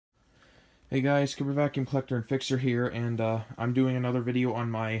Hey guys, Hoover Vacuum Collector and Fixer here, and I'm doing another video on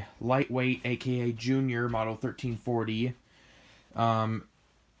my lightweight, aka Junior Model 1340.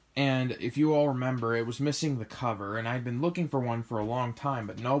 And if you all remember, it was missing the cover, and I'd been looking for one for a long time,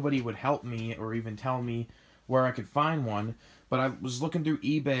 but nobody would help me or even tell me where I could find one. But I was looking through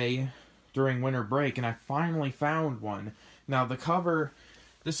eBay during winter break, and I finally found one. Now the cover,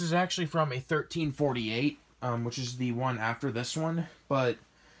 this is actually from a 1348, which is the one after this one, but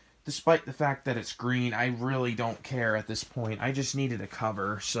despite the fact that it's green, I really don't care at this point. I just needed a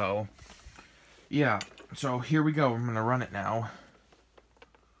cover, so yeah. So here we go. I'm going to run it now.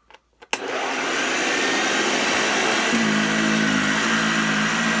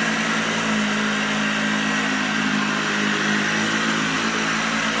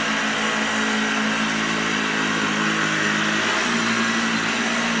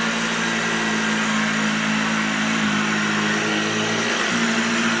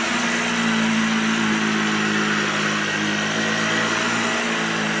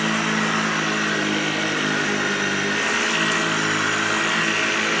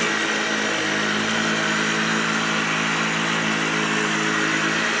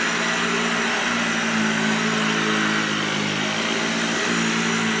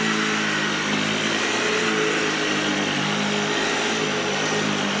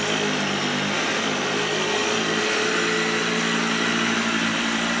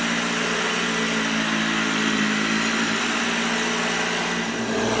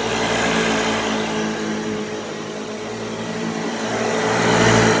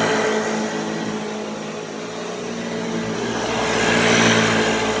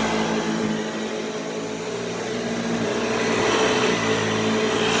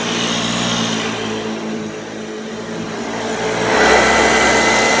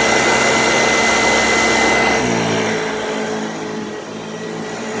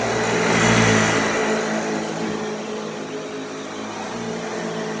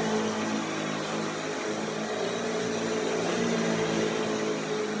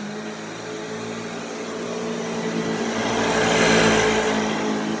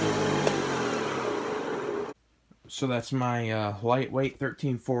 So that's my lightweight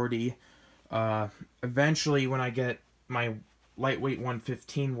 1340. Eventually, when I get my lightweight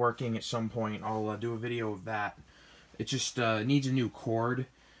 115 working at some point, I'll do a video of that. It just needs a new cord,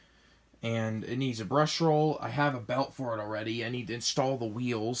 and it needs a brush roll. I have a belt for it already. I need to install the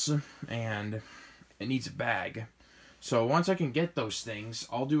wheels, and it needs a bag. So once I can get those things,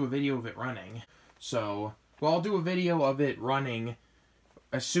 I'll do a video of it running. So, well, I'll do a video of it running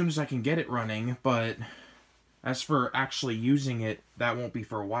as soon as I can get it running, but as for actually using it, that won't be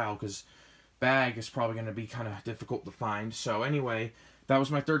for a while, because bag is probably going to be kind of difficult to find. So anyway, that was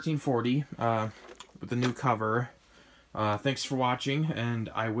my 1340 with the new cover. Thanks for watching,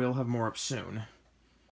 and I will have more up soon.